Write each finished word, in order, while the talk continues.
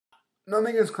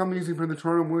nothing has come easy for the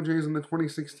Toronto Blue Jays in the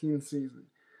 2016 season.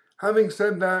 Having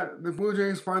said that, the Blue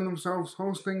Jays find themselves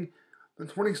hosting the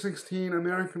 2016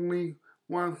 American League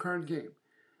wildcard game.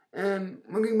 And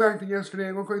looking back to yesterday,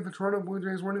 it looked like the Toronto Blue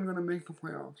Jays weren't even going to make the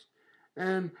playoffs.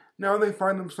 And now they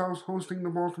find themselves hosting the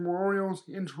Baltimore Orioles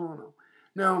in Toronto.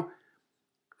 Now,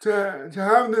 to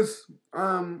have this,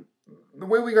 the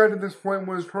way we got to this point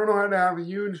was Toronto had to have a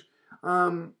huge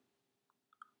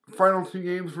final two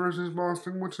games versus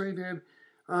Boston, which they did.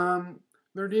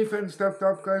 Their defense stepped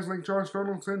up, guys like Josh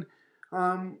Donaldson,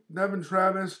 Devin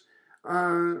Travis,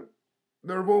 their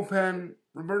bullpen,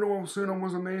 Roberto Osuna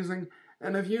was amazing.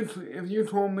 And if you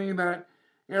told me that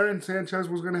Aaron Sanchez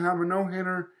was going to have a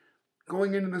no-hitter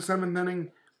going into the seventh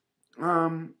inning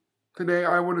today,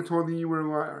 I would have told you were a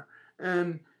liar.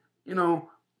 And,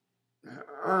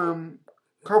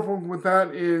 coupled with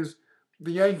that is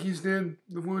the Yankees did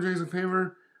the Blue Jays a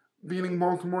favor, beating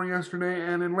Baltimore yesterday,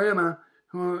 and Atlanta,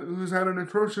 who's had an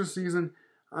atrocious season,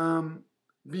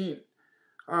 beat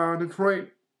Detroit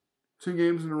 2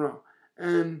 games in a row.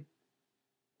 And,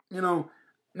 now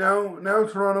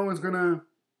Toronto is going to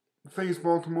face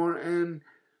Baltimore, and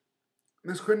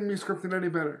this couldn't be scripted any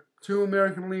better. Two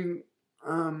American League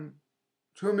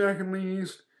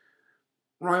East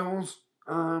rivals.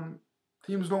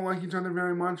 Teams don't like each other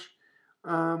very much.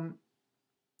 And,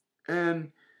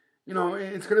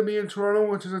 it's going to be in Toronto,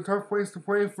 which is a tough place to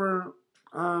play for,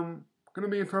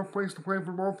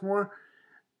 Baltimore.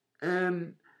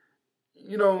 And,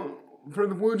 for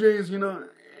the Blue Jays,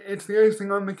 it's the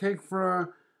icing on the cake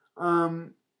for a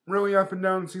really up and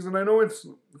down season. I know it's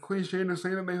cliche to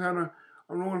say that they've had a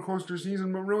roller coaster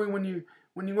season, but really when you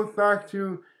look back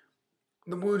to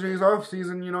the Blue Jays off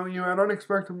season, you had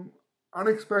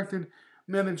unexpected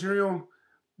managerial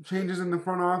changes in the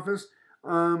front office.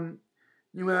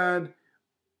 You had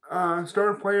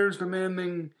star players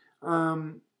demanding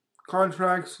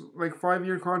contracts, like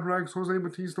 5-year contracts. Jose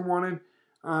Bautista wanted,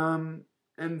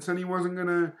 and said he wasn't going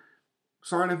to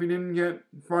sign if he didn't get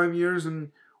 5 years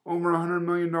and over $100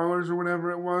 million or whatever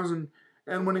it was. And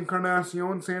when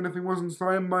Encarnacion said if he wasn't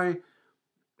signed by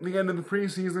the end of the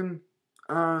preseason,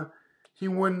 he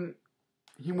wouldn't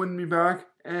be back.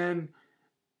 And,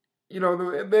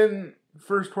 then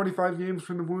first 25 games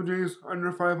for the Blue Jays,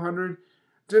 under 500.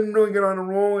 Didn't really get on a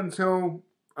roll until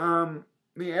the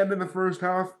end of the first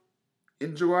half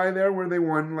in July there, where they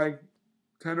won like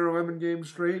 10 or 11 games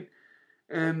straight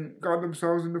and got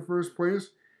themselves into first place.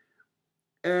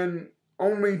 And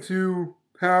only to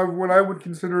have what I would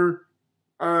consider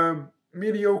a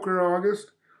mediocre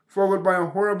August, followed by a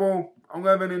horrible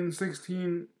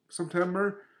 11-16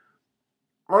 September,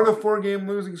 on a 4-game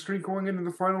losing streak going into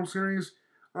the final series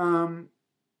of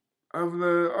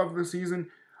the season,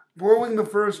 blowing the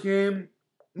first game,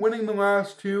 winning the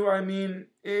last 2. I mean,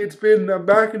 it's been a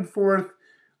back and forth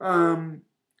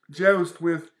joust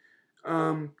with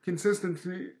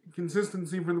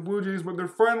consistency for the Blue Jays, but they're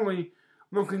finally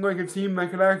looking like a team that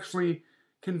could actually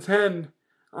contend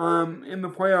in the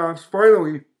playoffs.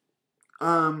 Finally,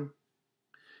 and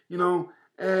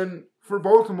for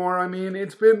Baltimore, I mean,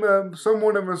 it's been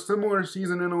somewhat of a similar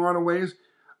season in a lot of ways.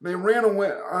 They ran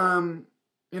away,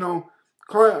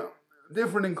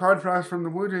 different in contrast from the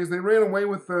Blue Jays. They ran away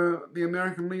with the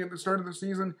American League at the start of the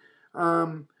season.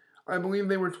 I believe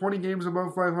they were 20 games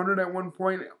above 500 at one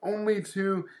point, only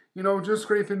to, just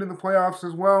scrape into the playoffs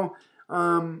as well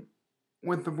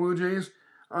with the Blue Jays.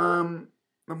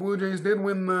 The Blue Jays did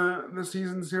win the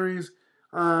season series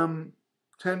 10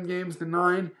 games to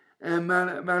 9, and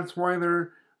that's part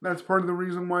of the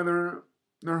reason why they're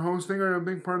hosting, or a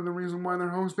big part of the reason why they're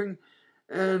hosting.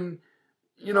 And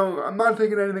I'm not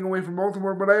taking anything away from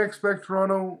Baltimore, but I expect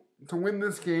Toronto to win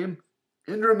this game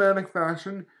in dramatic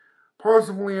fashion,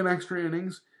 possibly in extra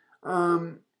innings.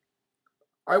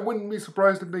 I wouldn't be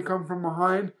surprised if they come from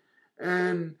behind.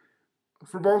 And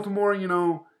for Baltimore,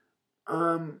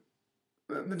 the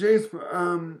Jays'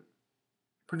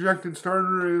 projected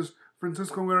starter is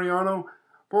Francisco Liriano.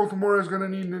 Baltimore is going to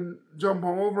need to jump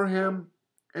all over him,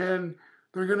 and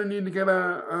they're going to need to get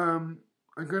a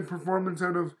good performance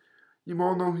out of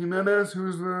Ubaldo Jimenez,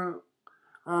 who's the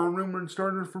rumored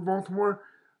starter for Baltimore.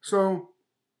 So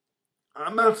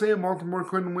I'm not saying Baltimore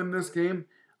couldn't win this game.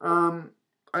 I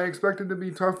expect it to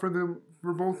be tough for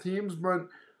both teams, but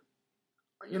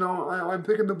I'm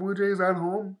picking the Blue Jays at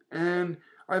home, and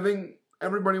I think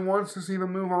everybody wants to see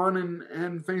them move on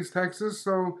and face Texas.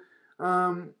 So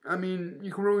you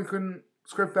really couldn't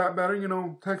script that better.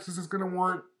 Texas is going to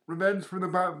want revenge for the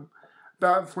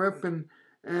bat flip, and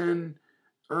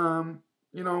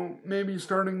maybe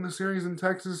starting the series in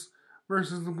Texas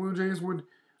versus the Blue Jays would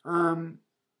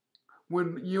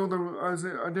would yield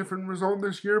a different result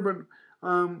this year. But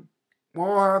we'll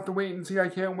all have to wait and see. I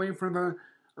can't wait for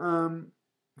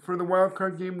the wild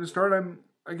card game to start. I'm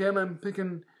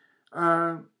picking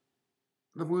the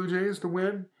Blue Jays to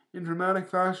win in dramatic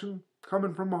fashion,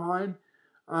 coming from behind.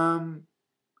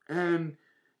 And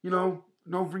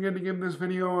don't forget to give this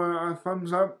video a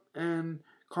thumbs up and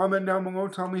comment down below.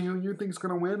 Tell me who you think's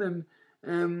gonna win,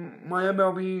 and my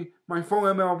full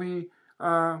MLB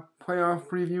playoff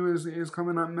preview is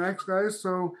coming up next, guys.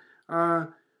 So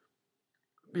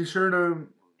be sure to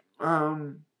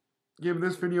give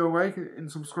this video a like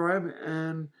and subscribe,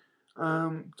 and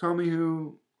tell me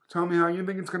how you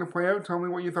think it's gonna play out. Tell me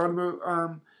what you thought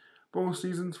about both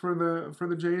seasons for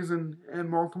the Jays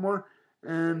and Baltimore,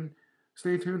 and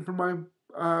stay tuned for my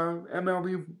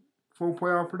MLB full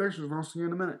playoff predictions. I'll see you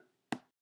in a minute.